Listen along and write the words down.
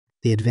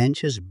The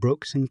Adventures of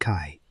Brooks and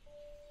Kai.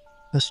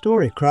 A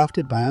story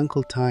crafted by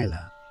Uncle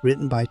Tyler,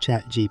 written by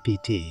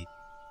ChatGPT,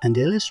 and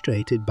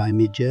illustrated by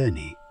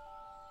Midjourney.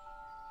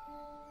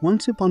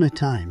 Once upon a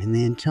time in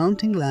the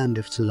enchanting land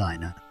of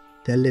Salina,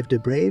 there lived a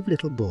brave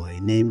little boy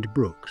named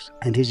Brooks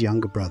and his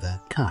younger brother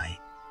Kai.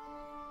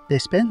 They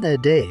spent their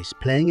days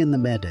playing in the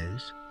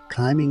meadows,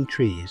 climbing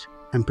trees,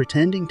 and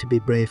pretending to be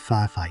brave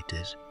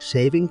firefighters,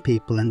 saving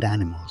people and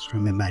animals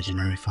from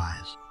imaginary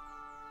fires.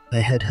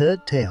 They had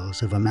heard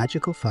tales of a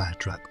magical fire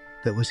truck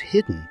that was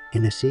hidden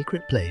in a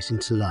secret place in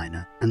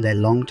Salina, and they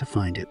longed to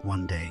find it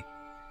one day.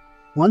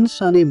 One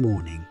sunny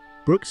morning,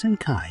 Brooks and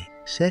Kai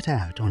set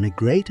out on a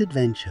great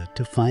adventure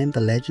to find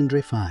the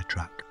legendary fire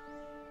truck.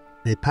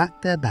 They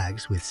packed their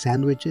bags with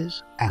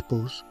sandwiches,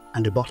 apples,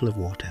 and a bottle of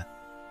water.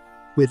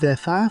 With their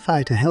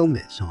firefighter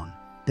helmets on,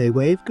 they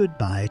waved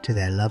goodbye to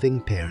their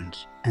loving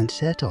parents and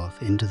set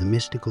off into the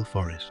mystical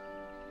forest.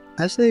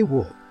 As they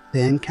walked,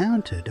 they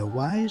encountered a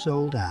wise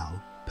old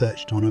owl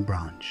perched on a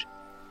branch.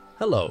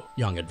 "Hello,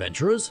 young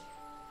adventurers.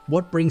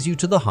 What brings you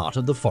to the heart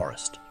of the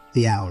forest?"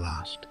 The owl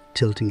asked,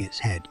 tilting its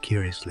head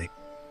curiously.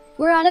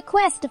 "We're on a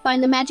quest to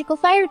find the magical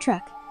fire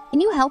truck.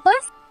 Can you help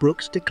us?"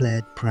 Brooks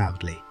declared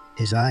proudly,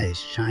 his eyes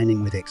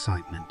shining with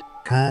excitement.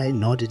 Kai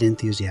nodded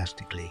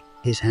enthusiastically,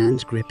 his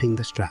hands gripping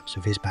the straps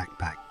of his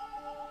backpack.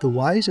 The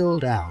wise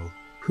old owl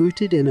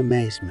hooted in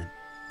amazement.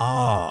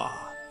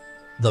 "Ah,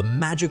 the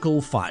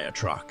magical fire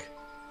truck.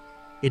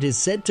 It is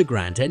said to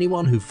grant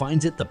anyone who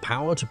finds it the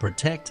power to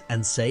protect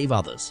and save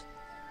others.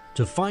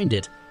 To find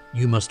it,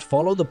 you must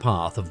follow the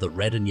path of the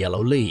red and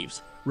yellow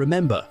leaves.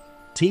 Remember,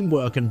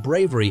 teamwork and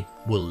bravery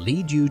will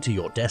lead you to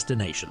your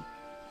destination."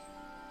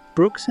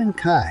 Brooks and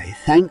Kai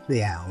thanked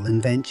the owl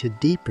and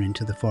ventured deeper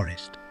into the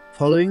forest,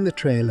 following the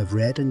trail of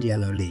red and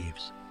yellow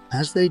leaves.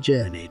 As they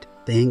journeyed,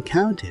 they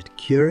encountered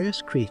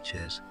curious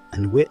creatures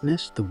and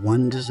witnessed the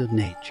wonders of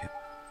nature.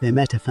 They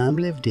met a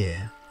family of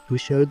deer who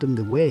showed them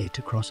the way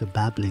to cross a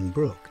babbling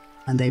brook,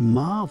 and they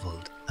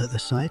marveled at the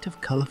sight of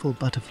colorful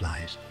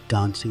butterflies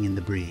dancing in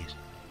the breeze.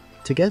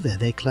 Together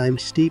they climbed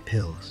steep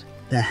hills,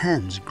 their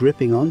hands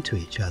gripping onto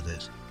each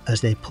other's as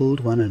they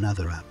pulled one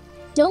another up.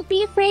 "Don't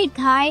be afraid,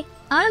 Kai.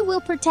 I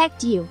will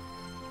protect you."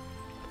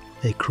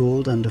 They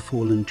crawled under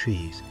fallen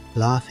trees,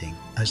 laughing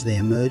as they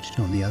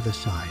emerged on the other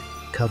side,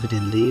 covered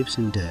in leaves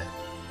and dirt.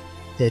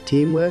 Their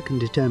teamwork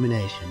and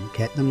determination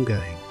kept them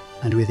going,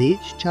 and with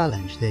each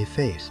challenge they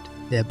faced,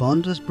 their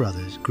bond as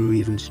brothers grew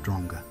even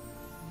stronger.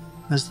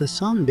 As the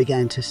sun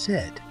began to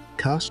set,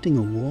 casting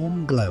a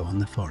warm glow on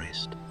the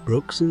forest,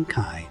 Brooks and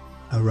Kai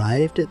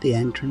arrived at the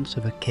entrance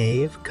of a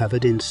cave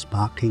covered in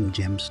sparkling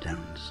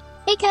gemstones.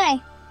 "Hey,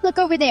 Kai, look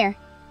over there.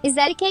 Is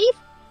that a cave?"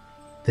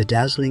 The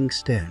dazzling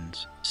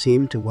stones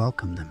seemed to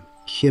welcome them,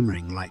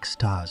 shimmering like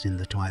stars in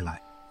the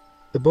twilight.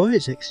 The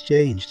boys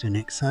exchanged an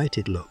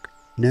excited look,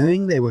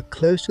 knowing they were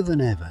closer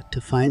than ever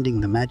to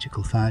finding the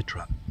magical fire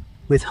truck.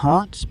 With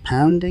hearts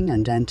pounding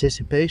and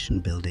anticipation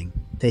building,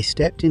 they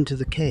stepped into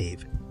the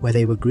cave, where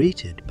they were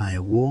greeted by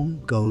a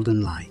warm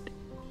golden light.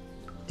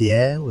 The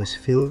air was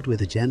filled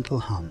with a gentle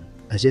hum,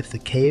 as if the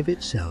cave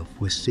itself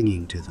was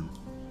singing to them.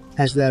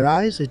 As their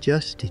eyes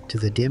adjusted to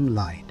the dim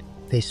light,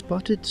 they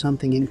spotted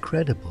something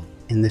incredible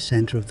in the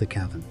center of the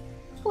cavern.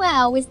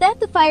 "Wow, is that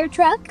the fire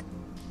truck?"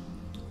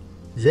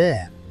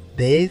 There,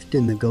 bathed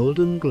in the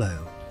golden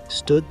glow,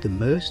 stood the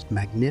most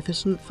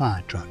magnificent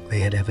fire truck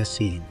they had ever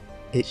seen.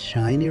 Its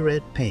shiny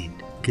red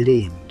paint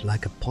gleamed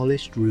like a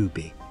polished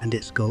ruby, and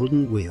its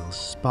golden wheels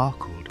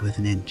sparkled with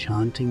an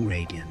enchanting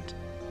radiance.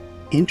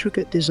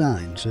 Intricate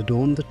designs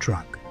adorned the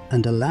truck,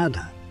 and a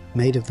ladder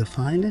made of the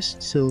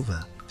finest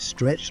silver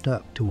stretched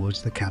up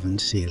towards the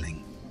cavern's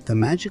ceiling. The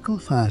magical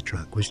fire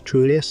truck was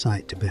truly a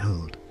sight to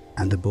behold,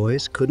 and the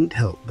boys couldn't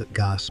help but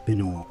gasp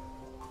in awe.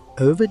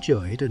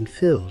 Overjoyed and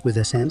filled with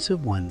a sense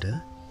of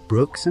wonder,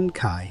 Brooks and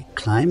Kai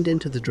climbed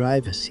into the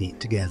driver's seat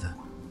together.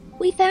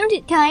 "We found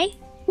it, Kai.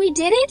 We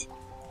did it?"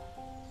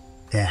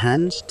 Their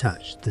hands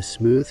touched the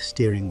smooth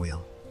steering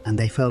wheel, and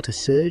they felt a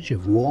surge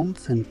of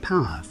warmth and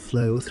power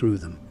flow through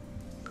them.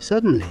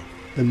 Suddenly,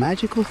 the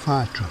magical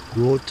fire truck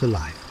roared to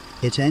life,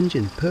 its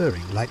engine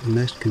purring like the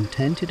most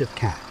contented of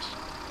cats.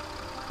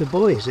 The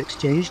boys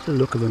exchanged a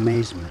look of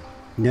amazement,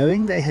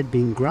 knowing they had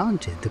been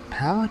granted the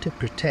power to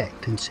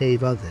protect and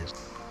save others.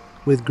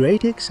 With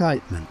great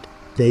excitement,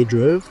 they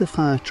drove the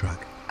fire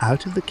truck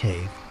out of the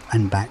cave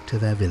and back to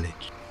their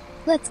village.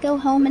 "Let's go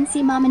home and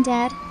see Mom and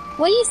Dad.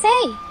 What do you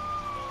say?"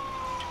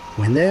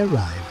 When they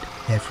arrived,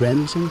 their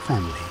friends and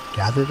family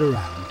gathered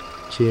around,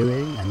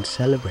 cheering and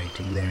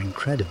celebrating their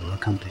incredible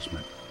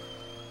accomplishment.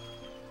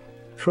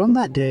 From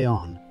that day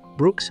on,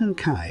 Brooks and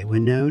Kai were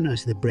known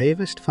as the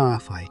bravest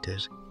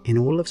firefighters in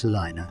all of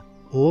Salina,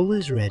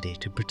 always ready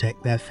to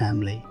protect their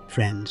family,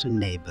 friends, and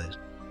neighbors.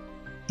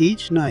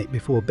 Each night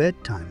before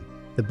bedtime,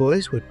 the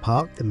boys would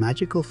park the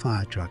magical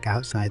fire truck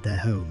outside their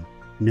home,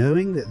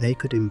 knowing that they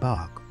could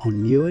embark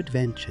on new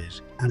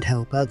adventures and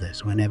help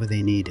others whenever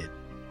they needed.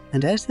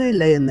 And as they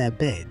lay in their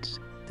beds,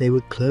 they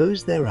would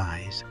close their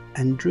eyes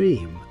and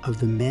dream of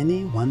the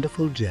many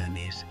wonderful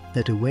journeys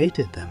that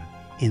awaited them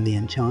in the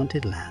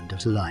enchanted land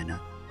of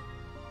Salina.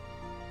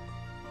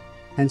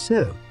 And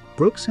so,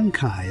 Brooks and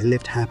Kai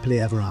lived happily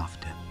ever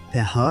after,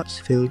 their hearts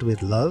filled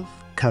with love,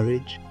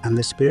 courage, and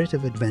the spirit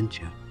of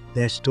adventure.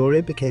 Their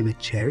story became a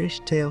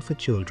cherished tale for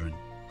children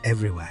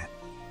everywhere.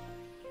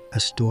 A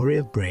story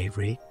of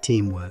bravery,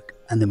 teamwork,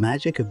 and the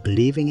magic of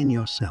believing in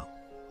yourself.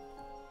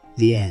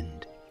 The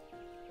end.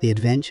 The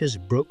Adventures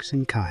of Brooks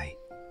and Kai.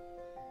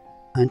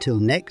 Until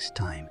next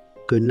time,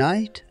 good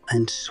night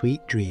and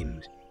sweet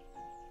dreams.